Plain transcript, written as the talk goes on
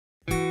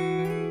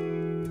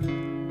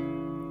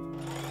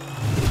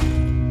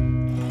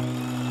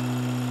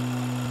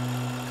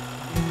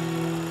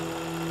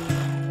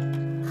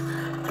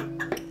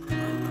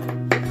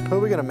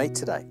going to meet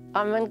today?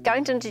 I'm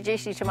going to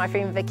introduce you to my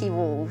friend Vicki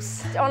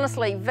Walls.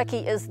 Honestly, Vicki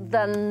is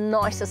the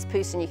nicest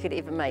person you could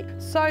ever meet.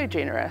 So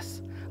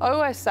generous. I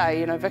always say,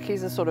 you know,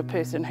 Vicki's the sort of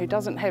person who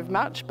doesn't have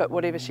much, but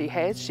whatever she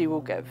has, she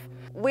will give.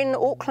 When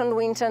Auckland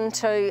went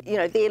into, you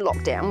know, their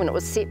lockdown, when it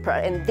was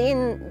separate, and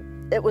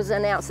then it was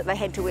announced that they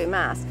had to wear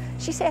masks,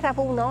 she sat up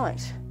all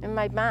night and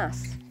made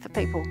masks for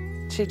people.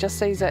 She just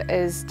sees it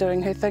as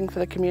doing her thing for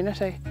the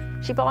community.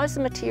 She buys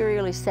the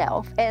material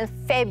herself, and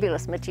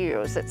fabulous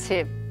materials. It's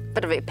her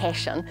bit of her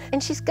passion,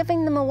 and she's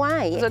giving them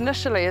away.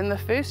 Initially, in the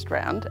first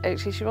round,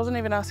 actually, she wasn't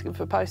even asking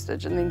for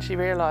postage, and then she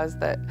realised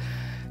that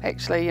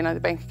actually, you know, the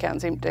bank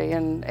account's empty,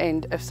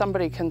 and if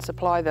somebody can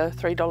supply the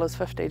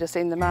 $3.50 to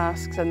send the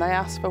masks and they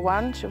ask for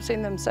one, she'll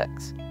send them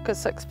 6, because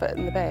 6 fit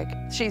in the bag.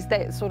 She's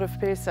that sort of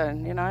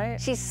person, you know.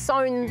 She's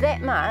sewn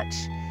that much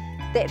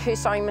that her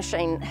sewing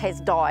machine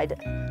has died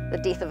the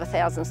death of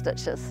 1,000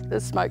 stitches.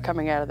 There's smoke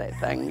coming out of that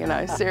thing, you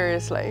know,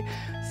 seriously.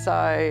 So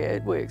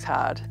it works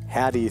hard.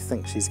 How do you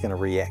think she's going to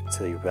react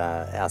to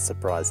our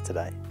surprise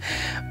today?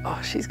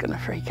 Oh, she's going to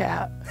freak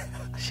out.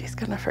 She's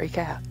going to freak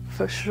out,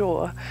 for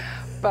sure.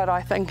 But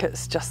I think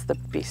it's just the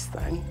best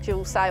thing.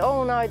 She'll say,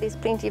 oh no, there's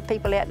plenty of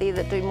people out there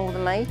that do more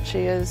than me. She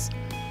is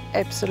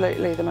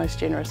absolutely the most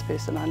generous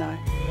person I know.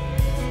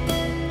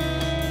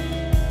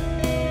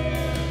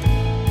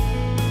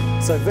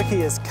 So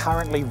Vicki is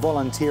currently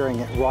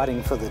volunteering at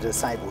Riding for the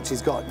Disabled.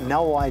 She's got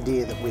no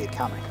idea that we're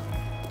coming.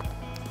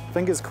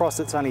 Fingers crossed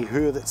it's only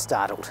her that's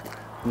startled,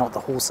 not the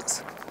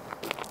horses.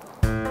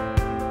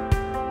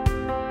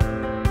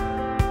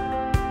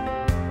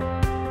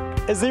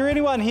 Is there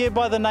anyone here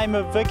by the name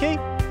of Vicki?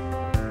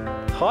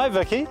 Hi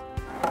Vicki.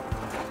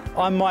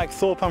 I'm Mike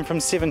Thorpe, I'm from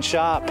 7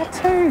 Sharp. Me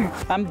too.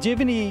 Do you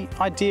have any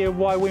idea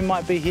why we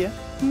might be here?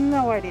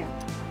 No idea.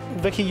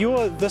 Vicki,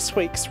 you're this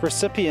week's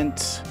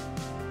recipient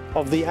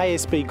of the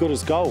ASB Good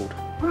as Gold.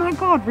 Oh my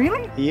God,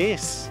 really?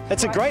 Yes.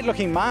 It's a great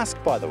looking mask,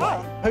 by the way.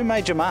 Oh. Who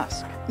made your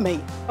mask? Me.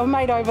 I've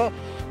made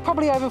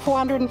probably over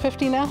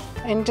 450 now,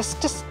 and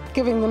just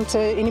giving them to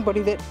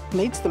anybody that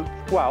needs them.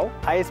 Well,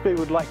 ASB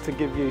would like to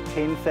give you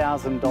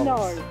 $10,000.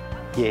 No.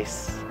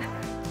 Yes.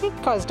 You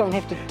guys don't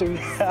have to do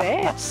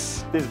that.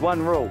 There's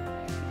one rule.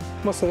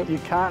 What's that? You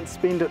can't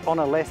spend it on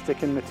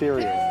elastic and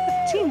material.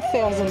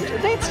 10,000.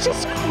 That's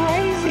just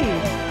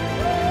crazy.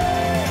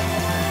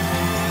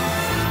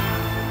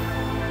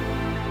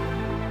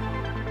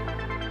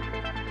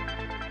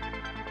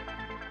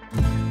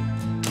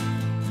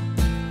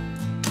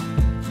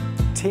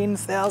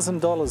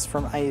 $10,000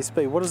 from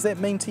ASB. What does that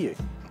mean to you?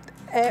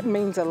 It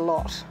means a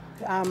lot.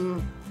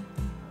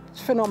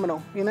 It's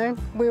phenomenal, you know.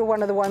 We were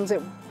one of the ones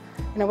that,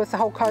 you know, with the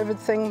whole COVID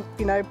thing,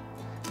 you know,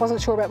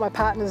 wasn't sure about my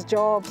partner's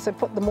job, so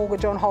put the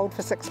mortgage on hold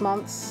for 6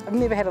 months. I've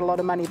never had a lot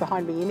of money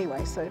behind me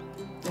anyway, so,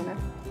 you know,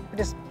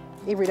 just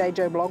everyday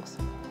Joe blogs.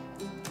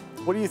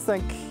 What do you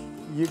think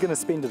you're going to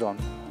spend it on?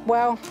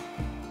 Well,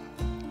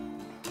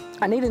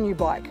 I need a new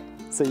bike.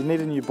 So you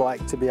need a new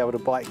bike to be able to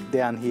bike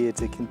down here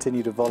to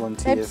continue to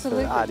volunteer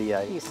Absolutely. for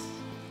RDA? Yes.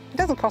 It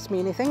doesn't cost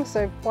me anything,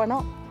 so why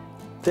not?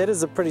 That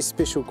is a pretty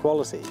special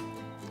quality.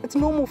 It's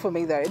normal for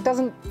me though, it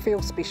doesn't feel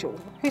special.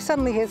 Who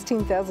suddenly has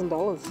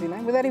 $10,000, you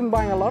know, without even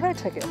buying a lotto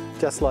ticket?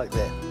 Just like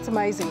that. It's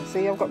amazing.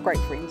 See, I've got great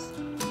friends.